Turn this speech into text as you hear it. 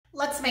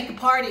Let's make a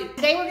party.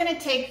 Today we're gonna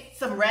take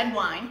some red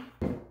wine,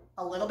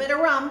 a little bit of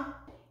rum,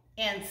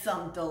 and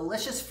some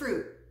delicious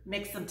fruit.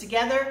 Mix them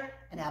together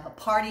and have a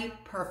party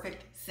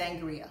perfect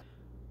sangria.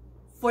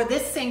 For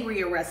this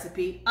sangria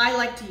recipe, I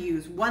like to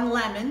use 1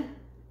 lemon,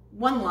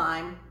 1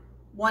 lime,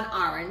 1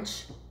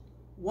 orange,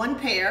 1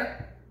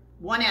 pear,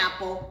 1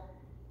 apple,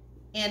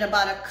 and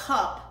about a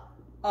cup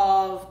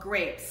of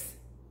grapes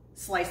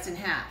sliced in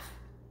half.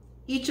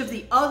 Each of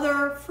the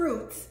other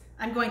fruits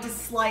I'm going to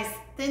slice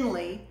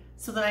thinly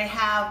so that I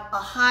have a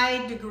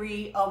high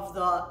degree of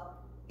the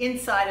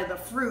inside of the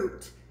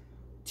fruit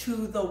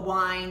to the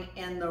wine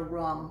and the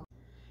rum.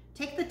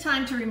 Take the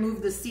time to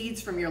remove the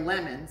seeds from your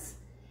lemons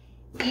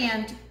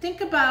and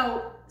think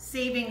about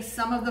saving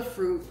some of the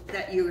fruit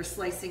that you are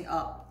slicing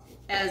up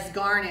as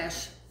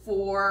garnish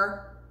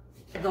for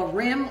the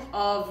rim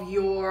of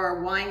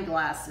your wine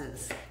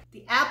glasses.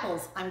 The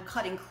apples I'm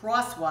cutting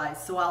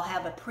crosswise so I'll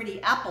have a pretty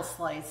apple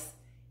slice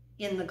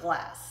in the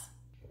glass.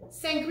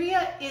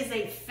 Sangria is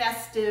a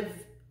festive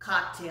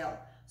cocktail,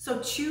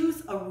 so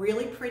choose a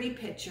really pretty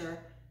pitcher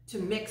to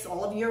mix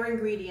all of your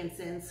ingredients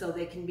in so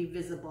they can be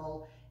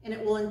visible, and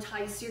it will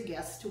entice your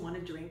guests to want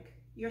to drink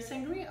your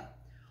sangria.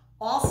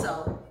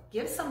 Also,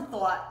 give some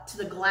thought to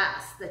the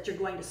glass that you're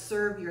going to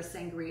serve your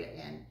sangria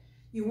in.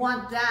 You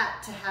want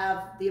that to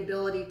have the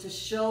ability to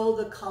show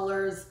the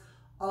colors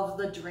of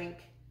the drink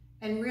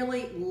and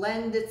really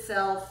lend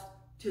itself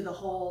to the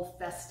whole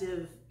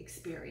festive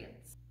experience.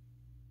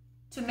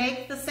 To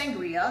make the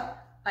sangria,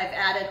 I've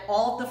added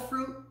all of the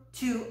fruit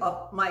to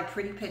my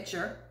pretty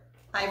pitcher.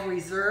 I've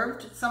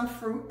reserved some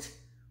fruit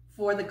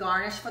for the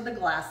garnish for the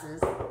glasses,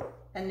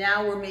 and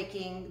now we're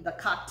making the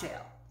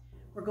cocktail.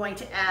 We're going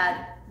to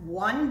add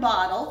 1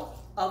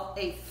 bottle of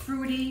a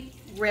fruity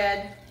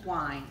red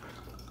wine,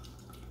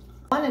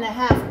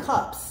 1.5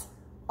 cups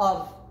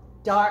of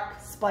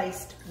dark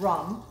spiced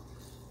rum,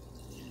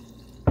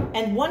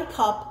 and 1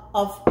 cup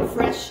of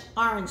fresh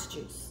orange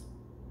juice.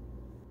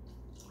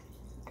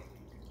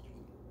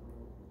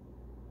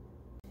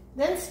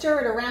 Then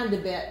stir it around a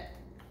bit,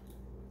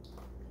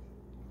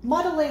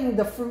 muddling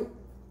the fruit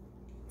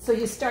so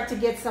you start to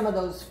get some of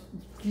those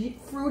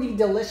fruity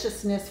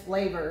deliciousness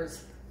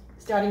flavors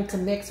starting to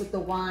mix with the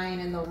wine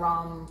and the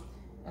rum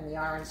and the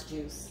orange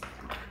juice.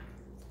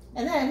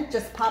 And then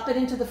just pop it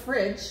into the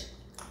fridge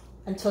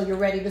until you're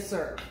ready to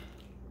serve.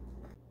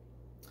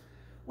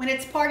 When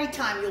it's party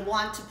time, you'll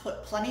want to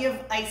put plenty of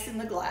ice in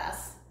the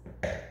glass.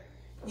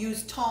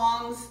 Use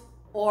tongs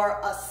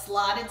or a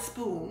slotted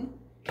spoon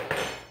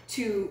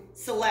to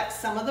select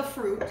some of the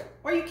fruit,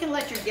 or you can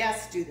let your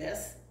guests do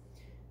this.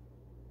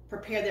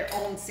 Prepare their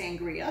own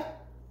sangria,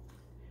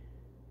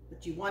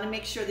 but you want to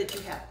make sure that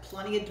you have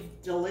plenty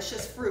of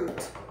delicious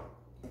fruit.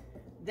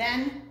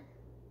 Then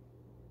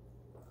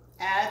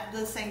add the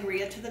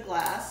sangria to the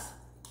glass.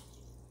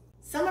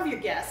 Some of your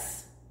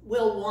guests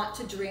will want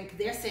to drink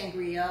their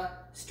sangria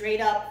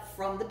straight up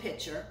from the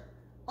pitcher.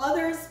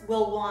 Others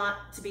will want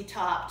to be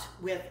topped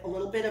with a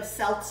little bit of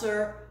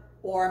seltzer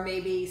or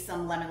maybe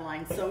some lemon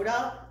lime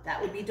soda.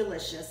 That would be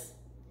delicious.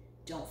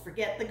 Don't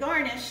forget the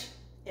garnish.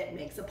 It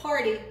makes a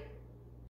party.